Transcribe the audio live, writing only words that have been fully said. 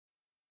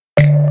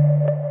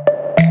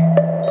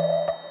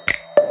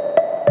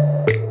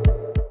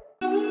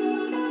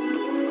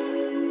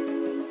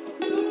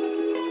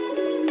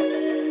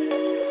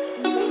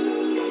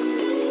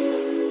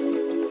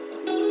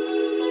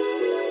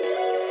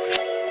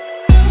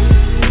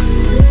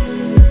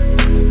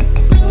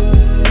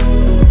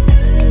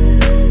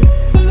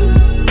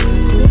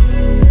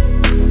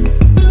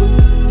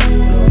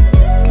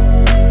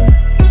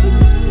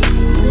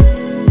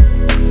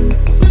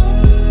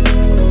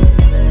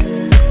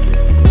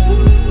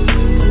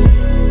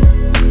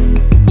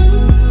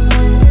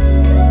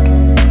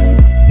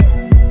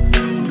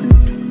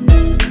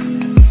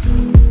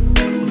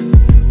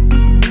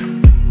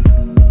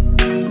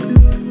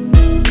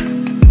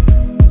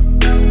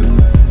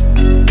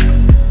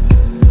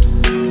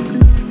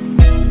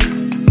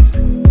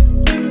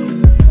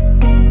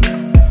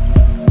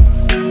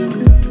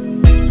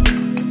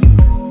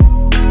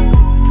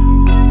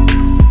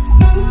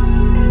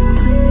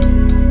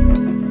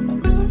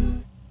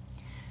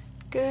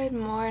Good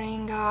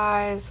morning,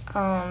 guys.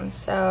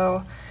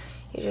 So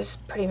you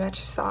just pretty much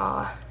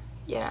saw,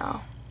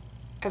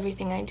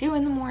 everything I do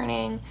in the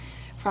morning,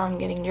 from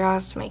getting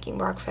dressed to making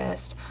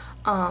breakfast.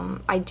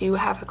 I do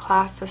have a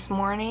class this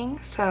morning,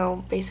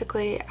 so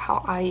basically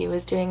how IU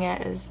is doing it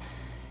is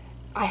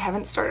I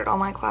haven't started all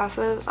my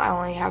classes. I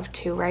only have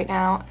 2 right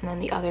now, and then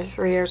the other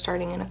 3 are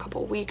starting in a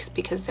couple weeks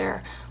because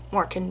they're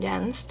more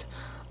condensed.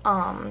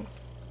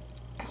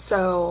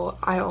 So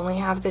I only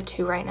have the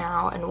 2 right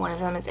now, and one of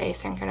them is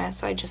asynchronous,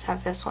 so I just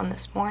have this one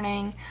this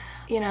morning.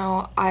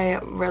 I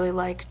really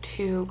like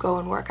to go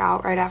and work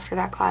out right after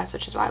that class,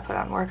 which is why I put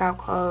on workout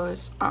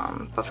clothes.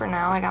 But for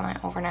now, I got my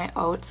overnight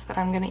oats that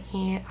I'm gonna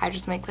eat. I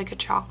just make like a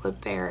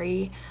chocolate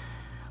berry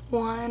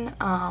one,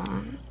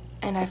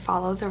 and I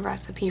follow the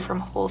recipe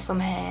from Wholesome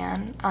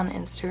Han on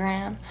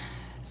Instagram.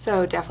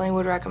 So definitely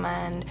would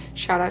recommend.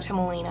 Shout out to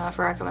Melina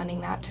for recommending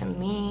that to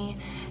me.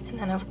 And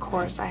then of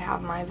course I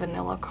have my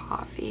vanilla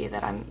coffee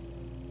that I'm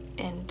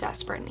in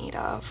desperate need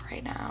of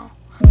right now.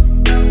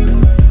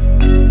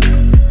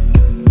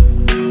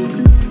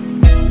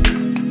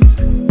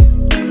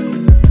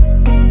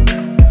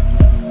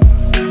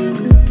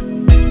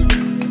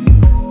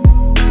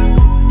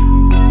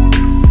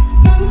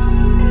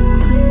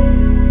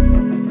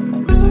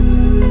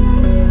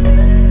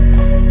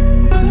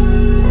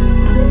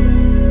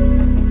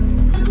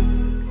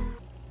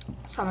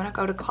 So I'm gonna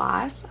go to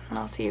class, and then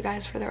I'll see you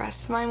guys for the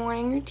rest of my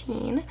morning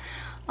routine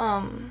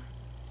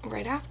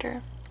right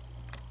after.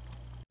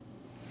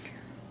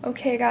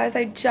 Okay guys,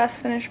 I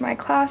just finished my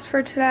class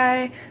for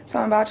today, so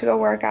I'm about to go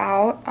work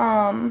out.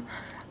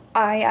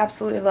 I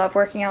absolutely love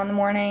working out in the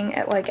morning.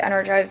 It like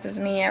energizes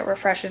me, it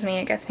refreshes me,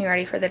 it gets me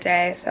ready for the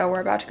day, so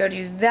we're about to go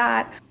do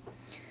that.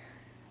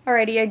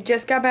 Alrighty, I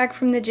just got back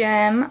from the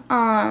gym,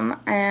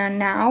 and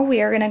now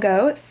we are gonna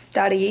go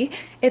study.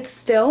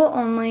 It's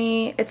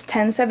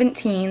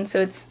 10:17, so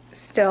it's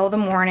still the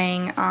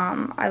morning.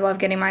 I love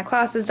getting my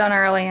classes done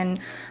early and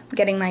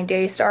getting my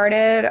day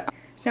started.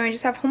 So now I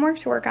just have homework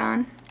to work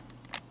on.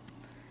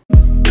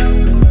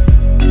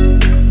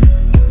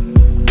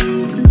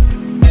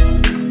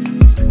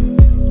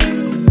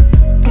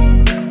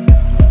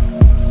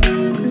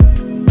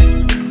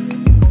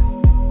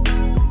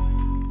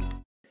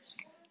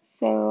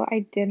 So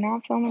I did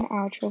not film an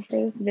outro for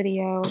this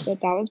video,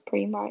 but that was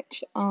pretty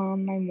much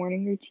my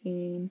morning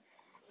routine.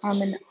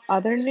 In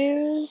other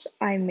news,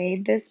 I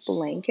made this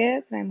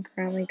blanket that I'm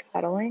currently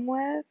cuddling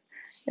with.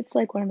 It's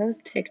like one of those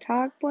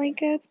TikTok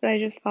blankets, but I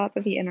just thought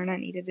that the internet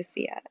needed to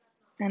see it,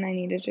 and I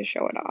needed to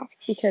show it off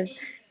because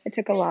it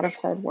took a lot of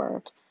hard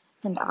work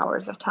and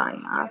hours of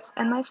tying knots,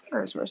 and my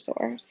fingers were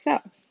sore. So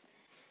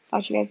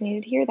thought you guys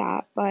needed to hear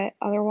that, but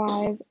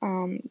otherwise,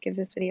 give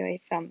this video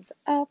a thumbs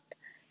up,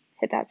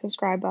 hit that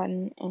subscribe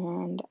button,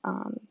 and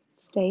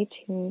stay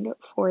tuned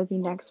for the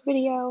next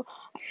video.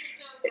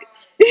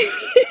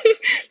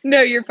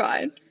 No, you're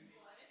fine.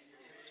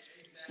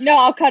 No,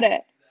 I'll cut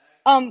it.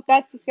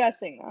 That's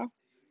disgusting though.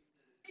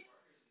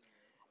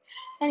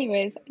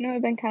 Anyways, I know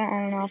I've been kind of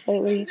on and off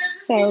lately,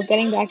 so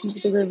getting back into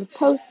the groove of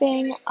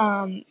posting.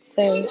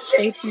 So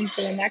stay tuned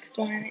for the next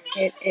one.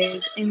 It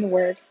is in the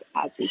works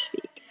as we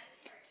speak.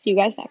 See you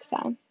guys next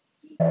time.